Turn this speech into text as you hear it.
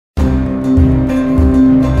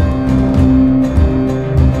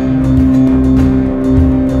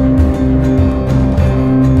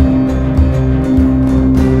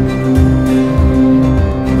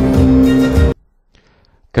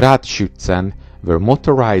Kraftschützen were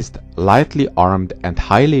motorized, lightly armed and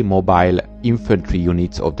highly mobile infantry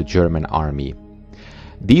units of the German army.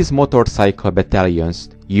 These motorcycle battalions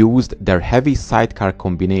used their heavy sidecar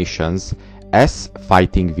combinations as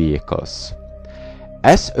fighting vehicles.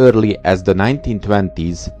 As early as the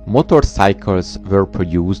 1920s, motorcycles were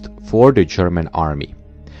produced for the German army.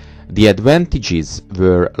 The advantages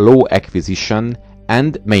were low acquisition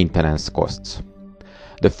and maintenance costs.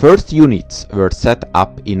 The first units were set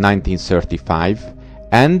up in 1935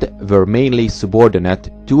 and were mainly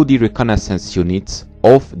subordinate to the reconnaissance units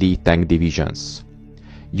of the tank divisions.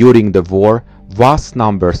 During the war, vast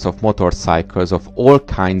numbers of motorcycles of all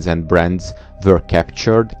kinds and brands were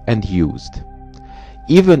captured and used.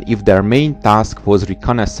 Even if their main task was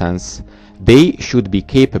reconnaissance, they should be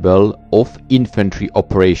capable of infantry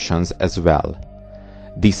operations as well.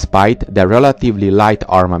 Despite their relatively light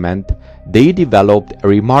armament, they developed a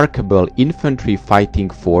remarkable infantry fighting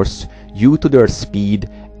force due to their speed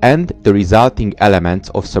and the resulting elements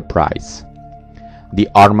of surprise. The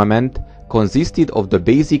armament consisted of the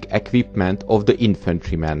basic equipment of the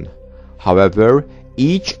infantrymen. However,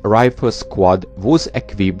 each rifle squad was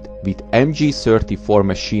equipped with MG-34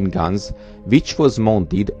 machine guns, which was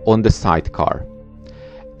mounted on the sidecar.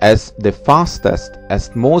 As the fastest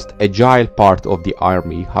and most agile part of the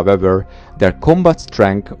army, however, their combat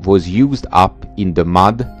strength was used up in the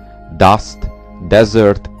mud, dust,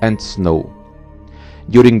 desert and snow.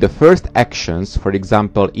 During the first actions, for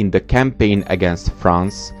example in the campaign against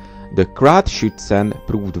France, the Kraftschützen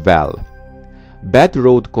proved well. Bad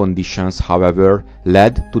road conditions, however,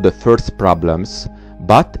 led to the first problems,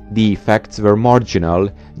 but the effects were marginal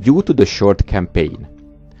due to the short campaign.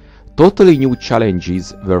 Totally new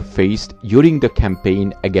challenges were faced during the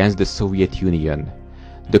campaign against the Soviet Union.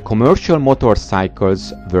 The commercial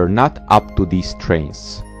motorcycles were not up to these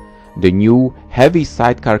trains. The new heavy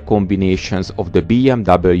sidecar combinations of the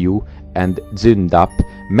BMW and Zündapp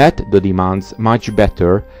met the demands much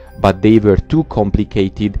better, but they were too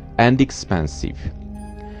complicated and expensive.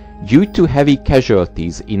 Due to heavy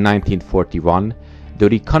casualties in 1941, the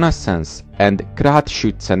reconnaissance and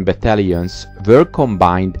Kraftschützen battalions were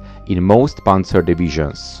combined in most panzer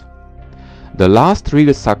divisions. The last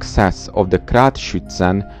real success of the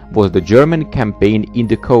Kraftschützen was the German campaign in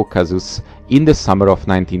the Caucasus in the summer of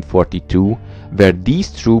 1942, where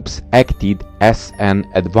these troops acted as an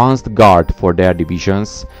advanced guard for their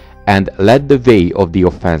divisions and led the way of the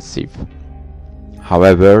offensive.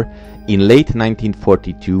 However, in late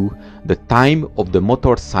 1942, the time of the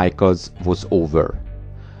motorcycles was over.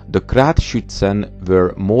 The Kraftschützen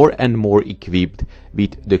were more and more equipped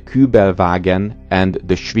with the Kübelwagen and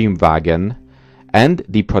the Schwimmwagen, and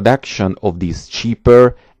the production of these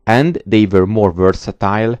cheaper, and they were more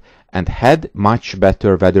versatile and had much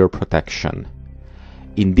better weather protection.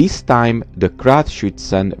 In this time, the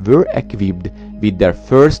Kraftschützen were equipped with their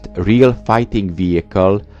first real fighting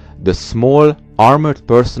vehicle, the small armored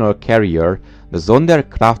personal carrier, the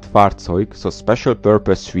Sonderkraftfahrzeug, so special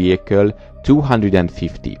purpose vehicle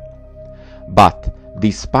 250. But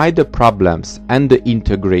despite the problems and the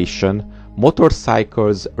integration,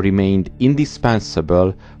 motorcycles remained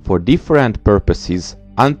indispensable for different purposes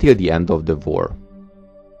until the end of the war.